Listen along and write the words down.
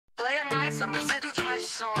Late at night, some say to twice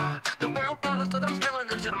song. The world follows, but I'm still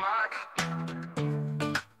into the mark.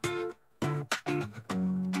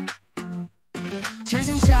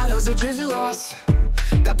 Chasing shadows or chasing lost.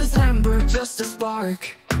 Got this ember, just a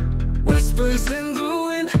spark. Whispers in the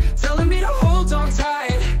wind, telling me to hold on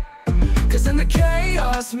tight. Cause in the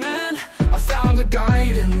chaos, man, I found a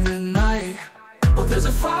guide in the night. Oh, there's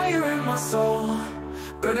a fire in my soul,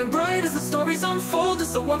 burning bright as the stories unfold.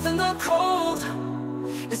 It's the warmth in the cold,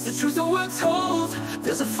 it's the truth that we're told.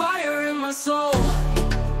 There's a fire in my soul.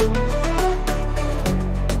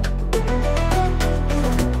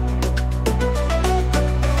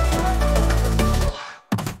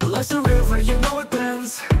 Life's a river, you know it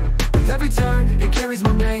bends. With every turn, it carries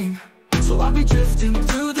my name. So I'll be drifting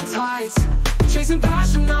through the tides, chasing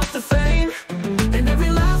passion, not the fame. And every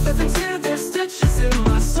laugh, every tear, there's stitches in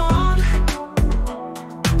my song.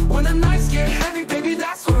 When the nights get heavy, baby,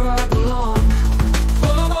 that's where I belong.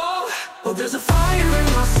 Oh, there's a fire in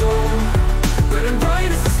my soul, burning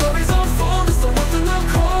bright as the stories unfold. It's the warmth in the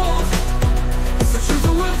cold, it's the truth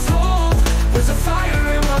that we're told. There's a fire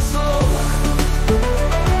in my soul.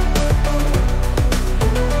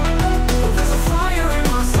 There's a fire in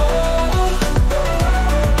my soul.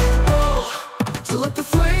 So let the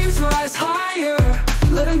flames rise higher,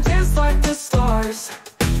 let them dance like the stars.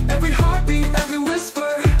 Every heartbeat, every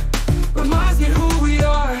whisper reminds me who we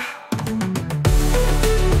are.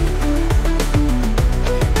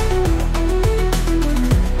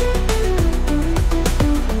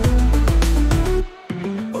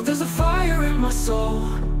 There's a fire in my soul,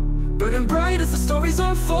 burning bright as the stories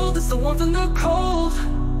unfold. It's the warmth in the cold,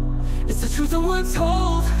 it's the truth that we're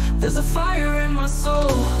told. There's a fire in my soul.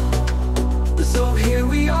 So here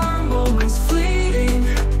we are, moments fleeting.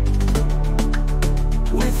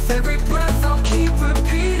 With every breath I'll keep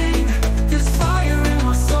repeating. There's fire in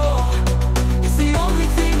my soul, it's the only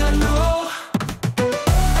thing I know.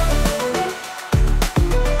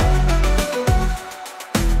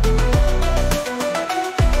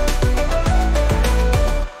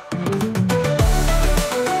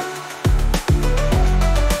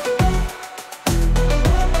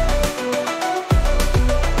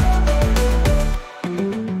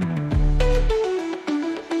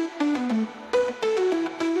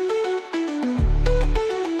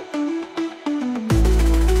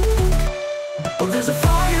 There's a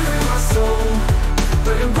fire in my soul,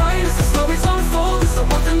 burning bright as the stories unfold. It's the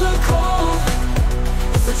warmth in the cold,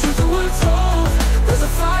 it's the truth that we're told.